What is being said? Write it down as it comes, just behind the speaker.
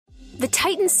The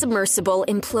Titan submersible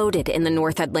imploded in the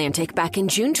North Atlantic back in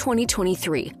June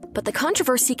 2023, but the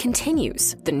controversy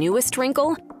continues. The newest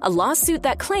wrinkle? A lawsuit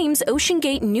that claims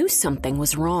OceanGate knew something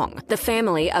was wrong. The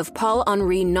family of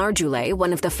Paul-Henri Narjoulé,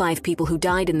 one of the 5 people who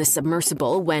died in the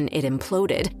submersible when it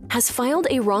imploded, has filed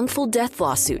a wrongful death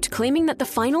lawsuit claiming that the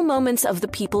final moments of the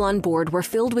people on board were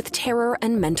filled with terror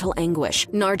and mental anguish.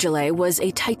 Narjoulé was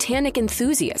a Titanic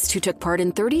enthusiast who took part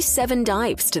in 37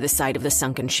 dives to the side of the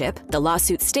sunken ship. The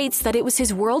lawsuit states that it was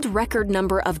his world record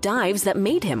number of dives that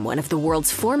made him one of the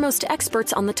world's foremost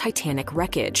experts on the Titanic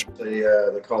wreckage. They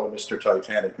call him Mr.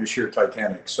 Titanic, Monsieur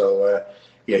Titanic. So,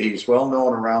 he's well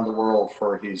known around the world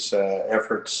for his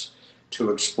efforts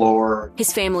to explore.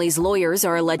 His family's lawyers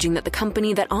are alleging that the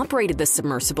company that operated the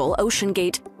submersible,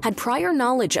 OceanGate, had prior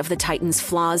knowledge of the Titan's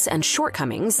flaws and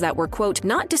shortcomings that were, quote,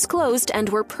 not disclosed and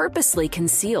were purposely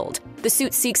concealed. The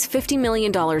suit seeks $50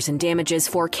 million in damages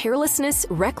for carelessness,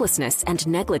 recklessness, and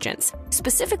negligence,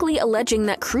 specifically alleging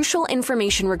that crucial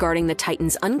information regarding the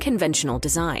Titan's unconventional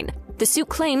design. The suit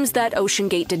claims that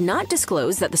OceanGate did not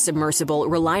disclose that the submersible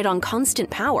relied on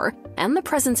constant power and the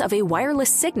presence of a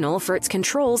wireless signal for its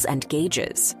controls and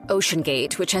gauges.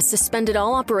 OceanGate, which has suspended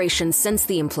all operations since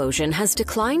the implosion, has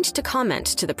declined to comment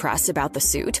to the press about the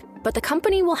suit, but the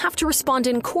company will have to respond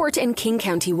in court in King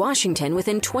County, Washington,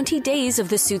 within 20 days of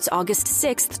the suit's August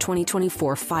 6,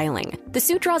 2024 filing. The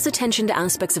suit draws attention to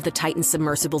aspects of the Titan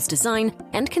submersible's design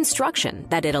and construction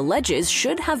that it alleges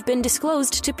should have been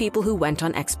disclosed to people who went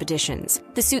on expeditions.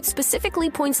 The suit specifically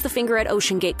points the finger at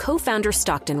OceanGate co-founder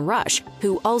Stockton Rush,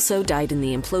 who also died in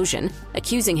the implosion,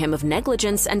 accusing him of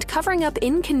negligence and covering up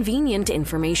inconvenient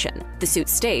information. The suit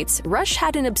states Rush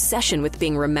had an obsession with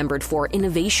being remembered for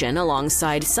innovation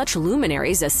alongside such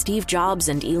luminaries as Steve Jobs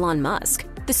and Elon Musk.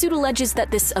 The suit alleges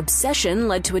that this obsession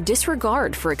led to a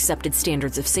disregard for accepted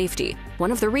standards of safety,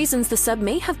 one of the reasons the sub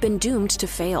may have been doomed to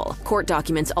fail. Court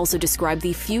documents also describe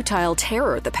the futile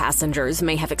terror the passengers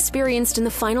may have experienced in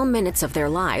the final minutes of their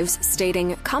lives,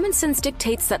 stating, "Common sense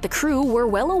dictates that the crew were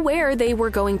well aware they were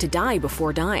going to die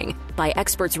before dying. By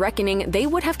experts' reckoning, they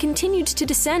would have continued to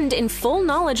descend in full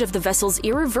knowledge of the vessel's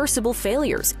irreversible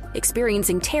failures,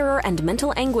 experiencing terror and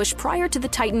mental anguish prior to the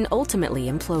Titan ultimately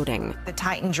imploding." The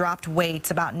Titan dropped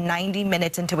weights about 90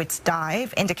 minutes into its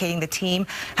dive, indicating the team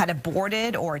had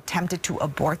aborted or attempted to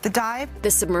abort the dive. The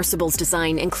submersible's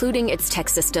design, including its tech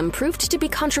system, proved to be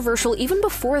controversial even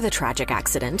before the tragic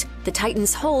accident. The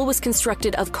Titan's hull was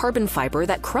constructed of carbon fiber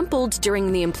that crumpled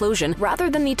during the implosion rather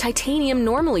than the titanium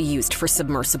normally used for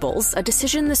submersibles, a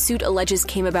decision the suit alleges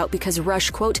came about because Rush,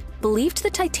 quote, believed the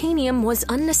titanium was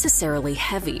unnecessarily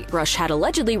heavy. Rush had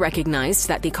allegedly recognized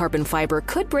that the carbon fiber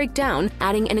could break down,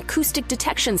 adding an acoustic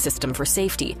detection system for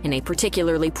safety. In a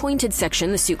particularly pointed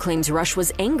section, the suit claims Rush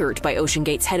was angered by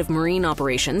OceanGate's head of marine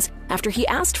operations after he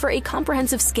asked for a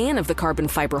comprehensive scan of the carbon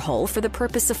fiber hull for the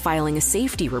purpose of filing a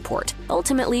safety report,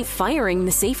 ultimately firing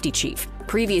the safety chief.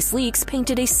 Previous leaks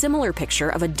painted a similar picture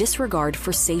of a disregard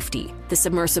for safety. The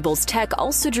submersible's tech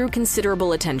also drew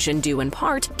considerable attention due in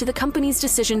part to the company's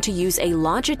decision to use a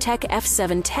Logitech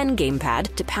F710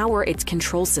 gamepad to power its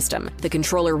control system. The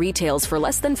controller retails for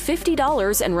less than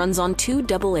 $50 and runs on 2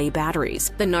 AA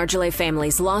batteries. The Narjoulé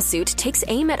family's lawsuit takes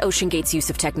aim at OceanGate's use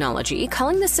of technology,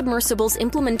 calling the submersible's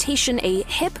implementation a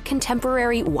hip,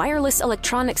 contemporary wireless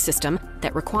electronic system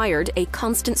that required a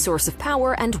constant source of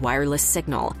power and wireless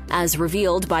signal. As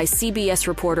revealed by CBS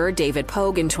reporter David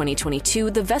Pogue in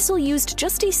 2022, the vessel used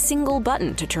just a single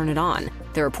button to turn it on.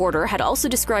 The reporter had also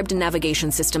described a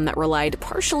navigation system that relied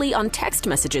partially on text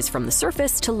messages from the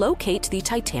surface to locate the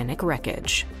Titanic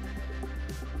wreckage.